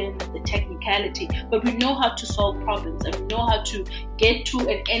jargon and the technicality, but we know how to solve problems, and we know how to get to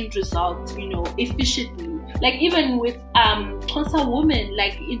an end result, you know, efficiently. Like, even with Xhosa women,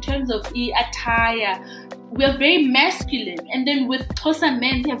 like, in terms of attire, we are very masculine, and then with Xhosa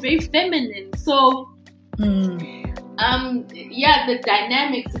men, they are very feminine. So the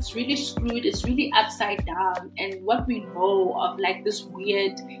dynamics, it's really screwed, it's really upside down. And what we know of, like, this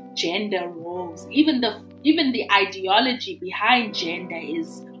weird gender roles, even the ideology behind gender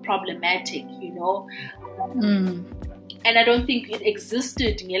is problematic, you know. And I don't think it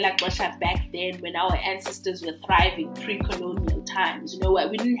existed back then, when our ancestors were thriving pre-colonial times. You know,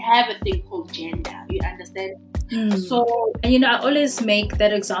 we didn't have a thing called gender, you understand? So, and, you know, I always make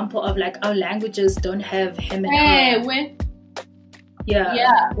that example of, like, our languages don't have him and her.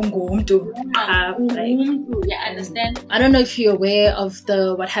 Understand? I don't know if you're aware of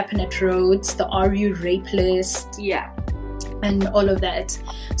what happened at Rhodes, the RU rape list. And all of that.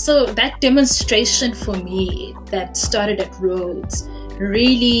 So that demonstration for me that started at Rhodes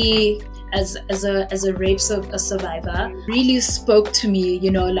really, as a rape survivor really spoke to me.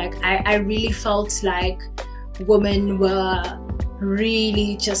 You know, like I really felt like women were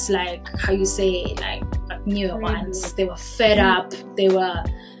really just like, how you say, like Makunyiwe Once. They were fed up.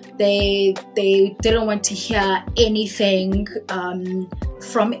 They didn't want to hear anything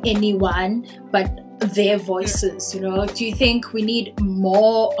from anyone but their voices. You know, do you think we need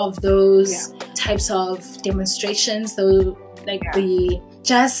more of those types of demonstrations, though, like the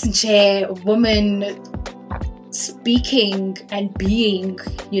just women speaking and being,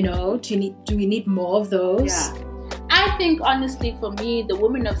 you know, do we need more of those? I think honestly, for me, the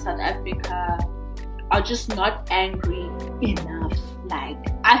women of South Africa are just not angry enough. Like,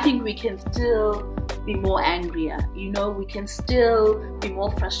 I think we can still be more angrier, you know, we can still be more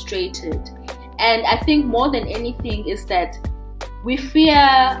frustrated. And I think more than anything is that we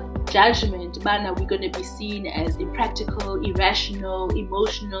fear judgment. Bana, we're going to be seen as impractical, irrational,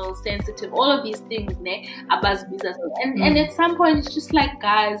 emotional, sensitive, all of these things. And at some point, it's just like,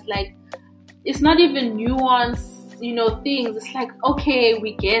 guys, like, it's not even nuance, you know, things. It's like, okay,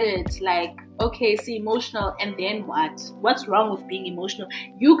 we get it. Like, okay, see, emotional, and then what? What's wrong with being emotional?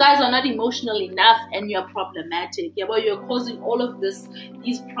 You guys are not emotional enough, and you're problematic. Yeah, but you're causing all of these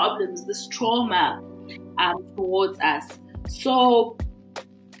problems, this trauma towards us. So,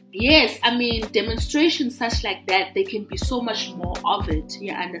 yes, I mean, demonstrations such like that, they can be so much more of it.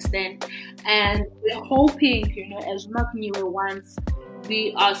 You understand? And we're hoping, you know, as Makunyiwe Once,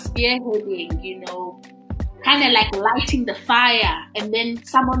 we are spearheading, you know, kind of like lighting the fire, and then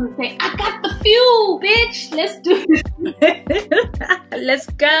someone will say, I got the fuel, bitch, let's do it. Let's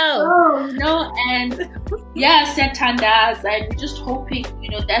go. Oh, you know, and Setandas, and we're just hoping, you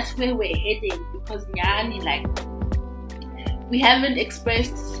know, that's where we're heading, because Nyani, like, we haven't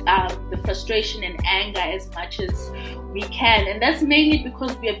expressed the frustration and anger as much as we can, and that's mainly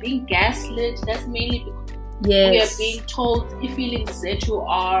because we are being gaslit. That's mainly because we are being told if feelings that you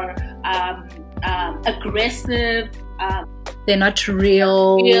are aggressive, they're not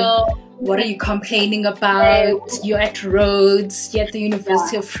real. What are you complaining about? You're at Rhodes, you're at the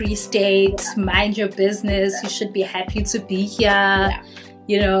University of Free State, mind your business, you should be happy to be here,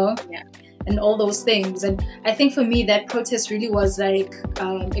 you know, and all those things. And I think for me, that protest really was like,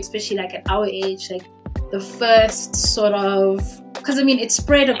 especially like at our age, like the first sort of, because I mean, it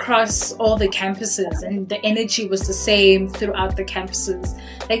spread across all the campuses and the energy was the same throughout the campuses.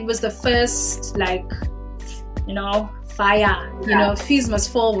 Like, it was the first, like, you know, fire, you know, Fees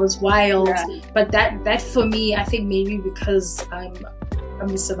Must Fall was wild. But that for me, I think maybe because I'm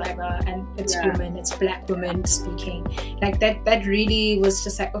a survivor and it's women, it's black women speaking, like that really was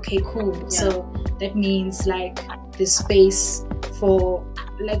just like, okay, cool. So that means like there's space for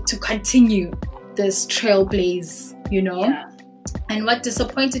like to continue this trailblaze, you know. And what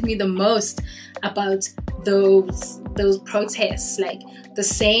disappointed me the most about those protests, like the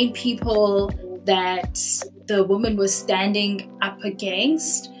same people that the woman was standing up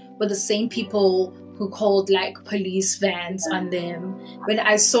against were the same people who called like police vans on them. When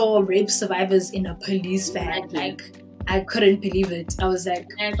I saw rape survivors in a police van, like I couldn't believe it. I was like,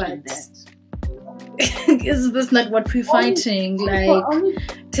 but is this not what we're fighting? Like,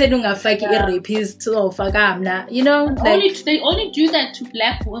 rapists, you know, like, they only do that to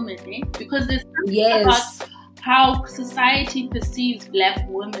black women, because there's something about how society perceives black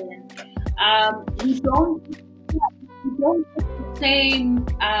women. We don't get the same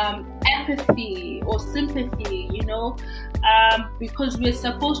empathy or sympathy, you know, because we're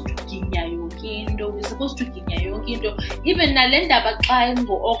supposed to ginya yonkindo. Even nalenda bakaya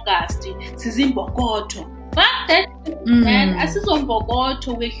ngo August sizimbokoto. Fuck that, man. As is on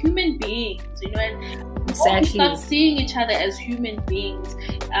Bogoto, we're human beings, you know, and we start seeing each other as human beings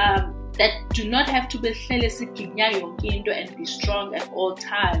that do not have to be and be strong at all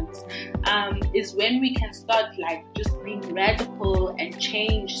times, is when we can start like just being radical and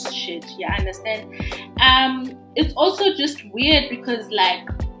change shit. You understand? It's also just weird because like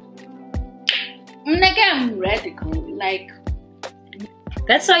I'm radical, like.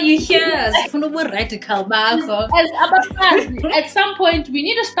 That's why you hear us. Radical, at some point, we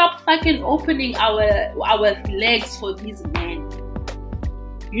need to stop fucking opening our legs for these men.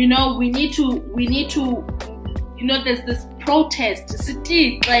 You know, we need to, you know, there's this protest,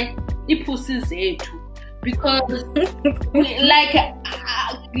 like, because like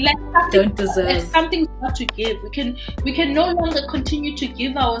don't deserve. If something's got to give, we can no longer continue to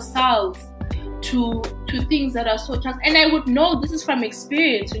give ourselves to things that are so tough. And I would know this is from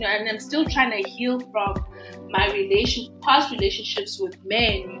experience, and I'm still trying to heal from my past relationships with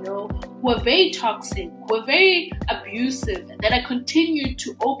men, who are very toxic, who are very abusive, that I continue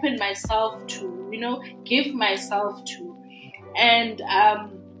to open myself to, give myself to. And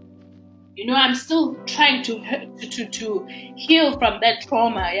I'm still trying to heal from that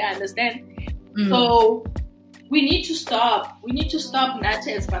trauma. Yeah, understand? So we need to stop. We need to stop not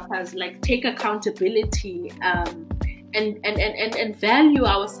as papas, like take accountability and value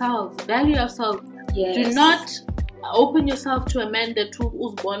ourselves. Value ourselves. Yes. Do not open yourself to a man that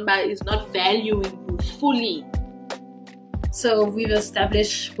who's born by is not valuing you fully. So we've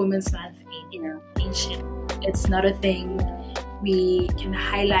established Women's Month in ancient. It's not a thing. We can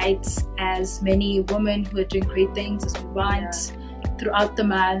highlight as many women who are doing great things as we want throughout the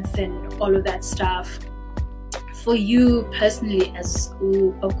month and all of that stuff. For you personally as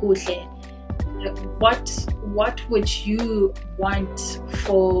Okuhle, what would you want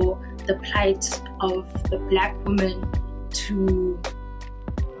for the plight of the Black woman to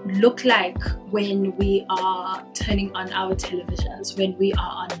look like when we are turning on our televisions, when we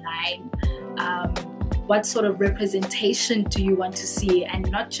are online? What sort of representation do you want to see? And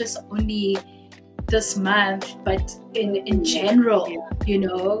not just only this month, but in general,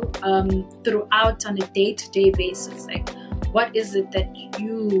 throughout on a day-to-day basis. Like, what is it that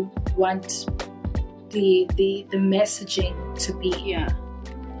you want the messaging to be? Yeah.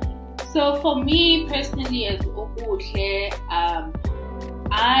 So for me personally as Okuhle,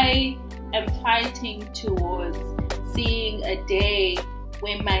 I am fighting towards seeing a day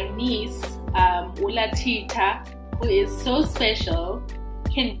when my niece, Ulatita, who is so special,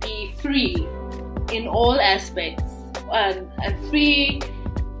 can be free in all aspects, and free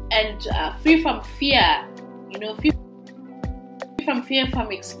from fear, free from fear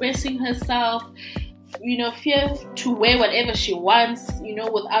from expressing herself, fear to wear whatever she wants,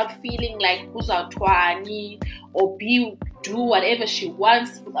 without feeling like uzawuthwani, or do whatever she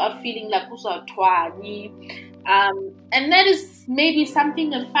wants without feeling like uzawuthwani. And that is maybe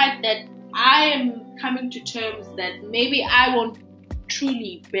something, a fight that I am coming to terms that maybe I won't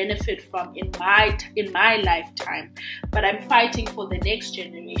truly benefit from in my lifetime, but I'm fighting for the next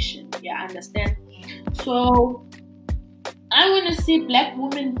generation. Yeah, understand? So I want to see Black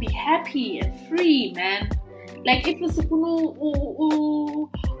women be happy and free, man. Like, if it's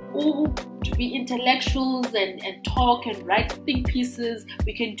to be intellectuals and talk and write think pieces,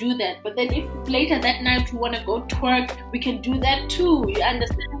 we can do that. But then if later that night we want to go twerk, we can do that too. You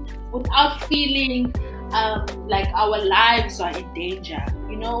understand? Without feeling like our lives are in danger.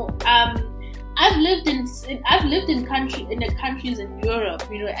 I've lived in countries in Europe,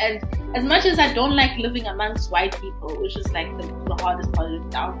 and as much as I don't like living amongst white people, which is like the hardest part of the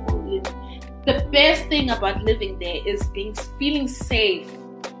downfall, the best thing about living there is feeling safe.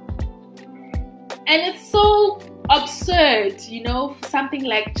 And it's so absurd, something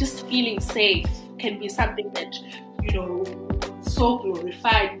like just feeling safe can be something that, so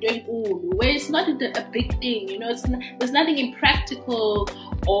glorified, where it's not a big thing, there's nothing impractical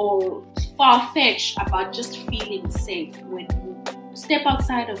or far-fetched about just feeling safe when you step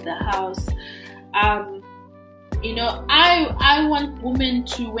outside of the house. I want women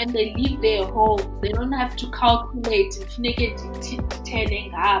to, when they leave their homes, they don't have to calculate because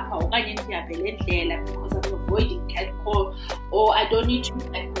I'm avoiding catcall, or I don't need to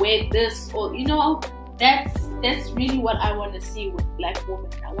wear this, or that's really what I want to see with Black women.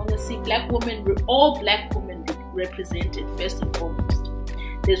 I want to see all Black women represented first and foremost.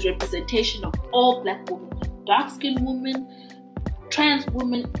 There's representation of all Black women, dark-skinned women, trans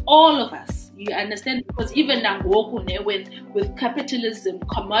women, all of us. You understand? Because even now, with capitalism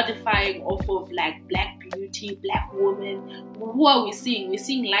commodifying off of like Black beauty, Black women, who are we seeing? We're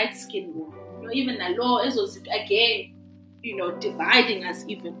seeing light-skinned women. Even the law is again, dividing us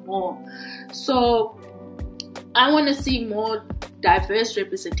even more. So I want to see more diverse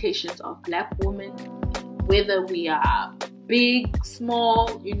representations of Black women, whether we are big, small,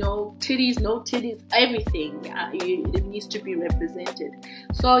 titties, no titties, everything. It needs to be represented.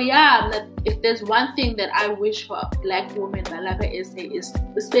 So if there's one thing that I wish for Black women, Balaka is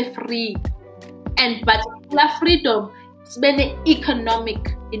be free, but freedom, it's been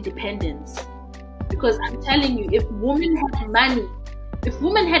economic independence. Because I'm telling you, if women had money,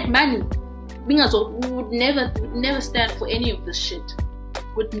 we would never stand for any of this shit.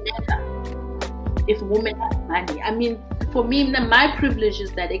 Would never. If women had money, I mean, for me, my privilege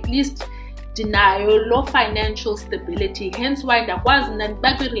is that at least deny low financial stability. Hence why there was an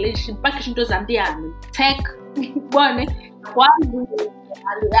back relation, back into Zambia, tech, one,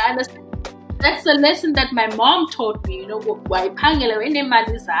 I understand. that's the lesson that my mom taught me, you know, wayiphangela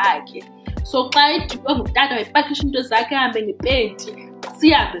wenemali zakhe. So xa idibwe ngutata wayipakisha into zakhe ahambe ngepenti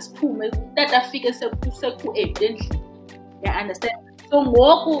sihambe siphume utata afike seku-8 endlini. Yeah, understand? So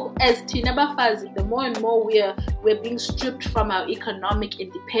ngoku as thina abafazi, the more and more we're being stripped from our economic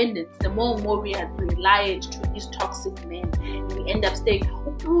independence, the more and more we are reliant to these toxic men. And we end up staying,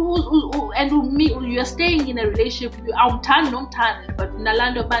 and you're staying in a relationship, awumthandi nomthandi, but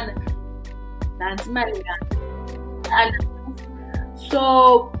nalando bana nansi imali yakho.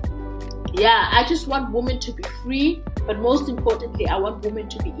 So yeah, I just want women to be free, but most importantly, I want women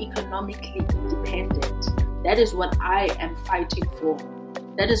to be economically independent. That is what I am fighting for.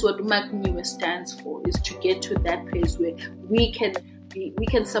 That is what Makunyiwe stands for, is to get to that place where we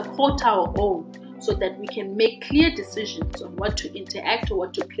can support our own, so that we can make clear decisions on what to interact or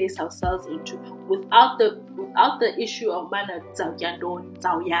what to place ourselves into, without the issue of mana zawuyantoni,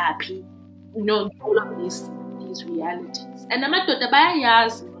 zawuyapi, you know, all of these realities. And amadoda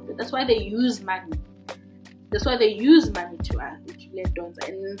bayayazi, that's why they use money. That's why they use money to let dons,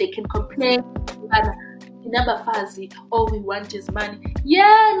 and they can complain. All we want is money.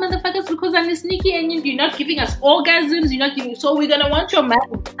 Yeah, motherfuckers, because I'm sneaky and you're not giving us orgasms, you're not giving, so we're gonna want your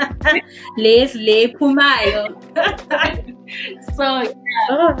money. Les le pumayo. So yeah.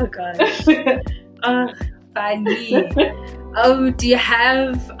 Oh gosh. Oh, funny. Oh, do you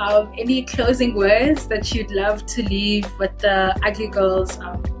have any closing words that you'd love to leave with the Ugly Girls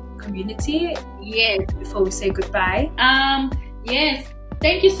community? Yes. Before we say goodbye. Yes.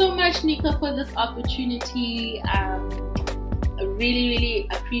 Thank you so much, Nikho, for this opportunity. I really, really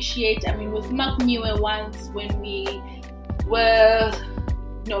appreciate. I mean, with Makunyiwe Once, when we were,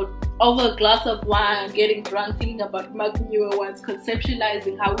 you know, over a glass of wine, getting drunk, thinking about Makunyiwe Once,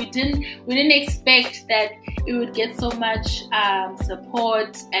 conceptualizing how we didn't expect that it would get so much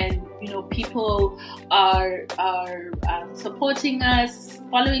support, and you know, people are supporting us,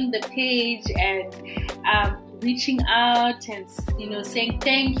 following the page, and reaching out and, you know, saying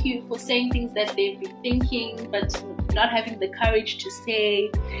thank you for saying things that they've been thinking but not having the courage to say.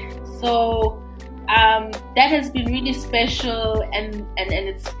 So that has been really special, and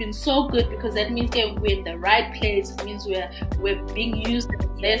it's been so good, because that means that we're in the right place. It means we're being used as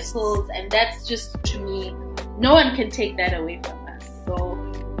vessels, and that's just, to me, no one can take that away from us. So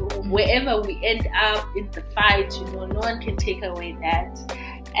wherever we end up in the fight, you know, no one can take away that.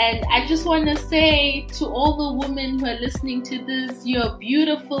 And I just want to say to all the women who are listening to this, you are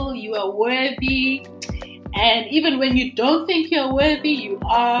beautiful, you are worthy, and even when you don't think you're worthy, you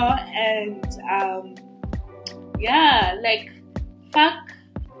are. And yeah, like, fuck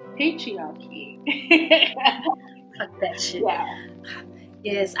patriarchy. Fuck that shit. Yeah.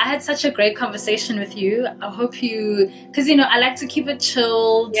 Yes, I had such a great conversation with you. I hope because you know, I like to keep it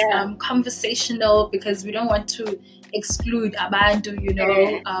chilled, conversational, because we don't want to exclude abantu, you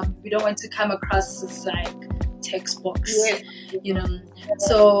know. We don't want to come across as like textbooks, you know.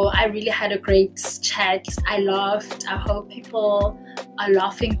 So I really had a great chat. I laughed. I hope people are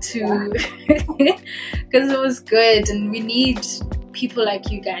laughing too, because it was good, and we need people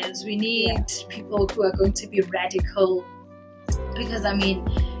like you guys. We need people who are going to be radical, because I mean,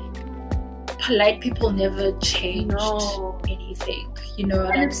 polite people never changed anything. You know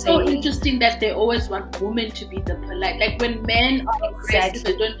what I'm saying? It's so interesting that they always want women to be the polite. Like when men are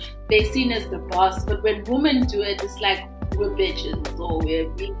aggressive, they're seen as the boss. But when women do it, it's like we're bitches or we're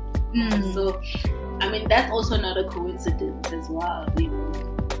weak. So, I mean, that's also not a coincidence as well. You know?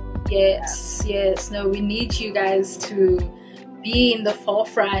 Yes. No, we need you guys to be in the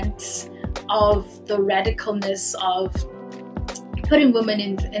forefront of the radicalness of putting women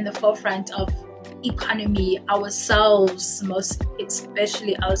in the forefront of economy, ourselves, most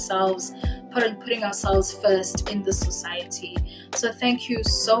especially ourselves, putting ourselves first in the society. So thank you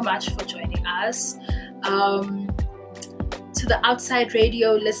so much for joining us. To the Outside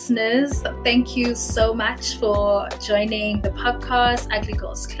Radio listeners, thank you so much for joining the podcast, Ugly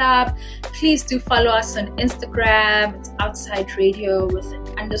Girls Club. Please do follow us on Instagram. It's Outside Radio with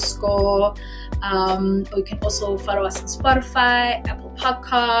an _. Or you can also follow us on Spotify, Apple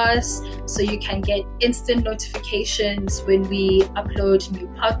Podcasts, so you can get instant notifications when we upload new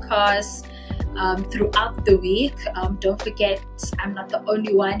podcasts throughout the week. Don't forget, I'm not the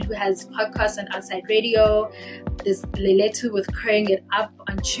only one who has podcasts on Outside Radio. There's Leletu with Curring It Up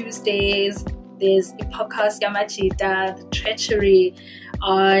on Tuesdays. There's a podcast, Yamachita, The Treachery,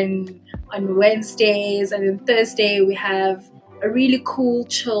 on Wednesdays. And then Thursday, we have a really cool,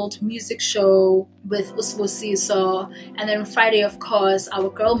 chilled music show with Usbosiso. And then Friday, of course,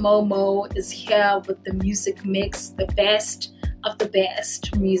 our girl Momo is here with the music mix, the best of the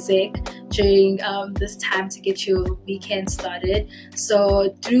best music during this time to get your weekend started.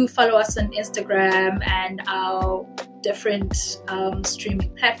 So do follow us on Instagram and our different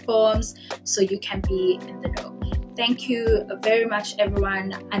streaming platforms so you can be in the know. Thank you very much,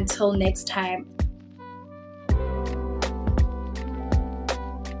 everyone. Until next time.